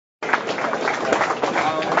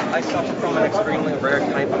I suffer from an extremely rare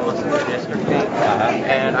type of muscular dystrophy,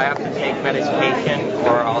 and I have to take medication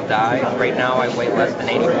or I'll die. Right now I weigh less than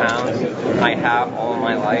 80 pounds. I have all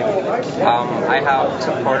my life. I have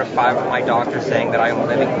support of 5 of my doctors saying that I am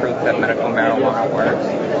living proof that medical marijuana works.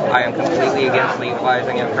 I am completely against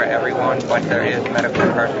legalizing it for everyone, but there is medical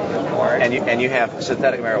purpose for it. And you have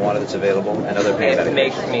synthetic marijuana that's available and other pain medications? It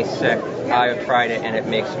makes me sick. I have tried it and it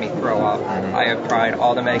makes me throw up. I have tried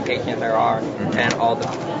all the medications there are and all the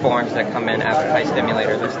forms that come in, appetite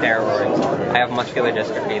stimulators or steroids. I have muscular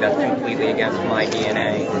dystrophy. That's completely against my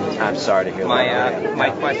DNA. I'm sorry to hear that. My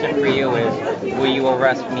question for you is, will you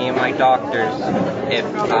arrest me and my doctors if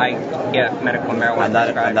I get medical marijuana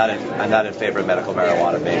prescribed? I'm not in favor of medical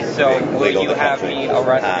marijuana being So will legal you in the have country. me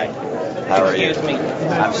arrested? How are you? Excuse me.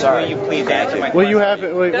 I'm sorry. Will you please answer my question? Will you have?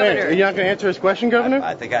 Wait, are you not going to answer his question, Governor?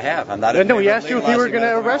 I think I have. I'm not. No, he asked you if you were going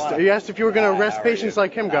to arrest. He asked if you were going to arrest patients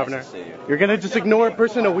like him, Governor. You're going to just ignore a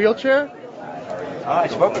person in a wheelchair? I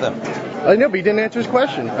spoke with him. I know, but he didn't answer his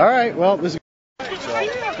question. All right. Well, this is.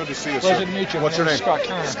 Good to see you, Pleasure sir. to meet you. What's your My name? name is Scott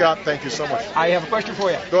Turner. Scott, thank you so much. I have a question for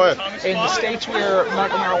you. Go ahead. In the states where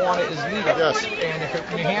medical marijuana is legal, Yes. and if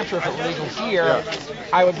it, New Hampshire, if it were legal here, Yeah.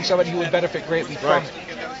 I would be somebody who would benefit greatly from Right. it.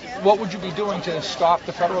 What would you be doing to stop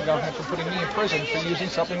the federal government from putting me in prison for using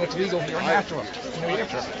something that's legal here in New Hampshire? All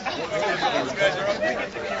right.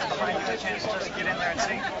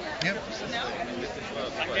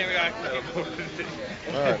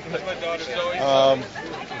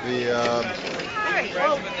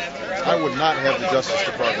 I would not have the Justice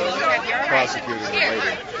Department prosecuting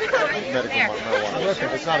related medical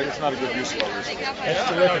marijuana. It's not a good use of our resources. That's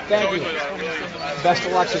terrific. Thank you. Best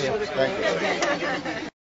of luck to you. Thank you.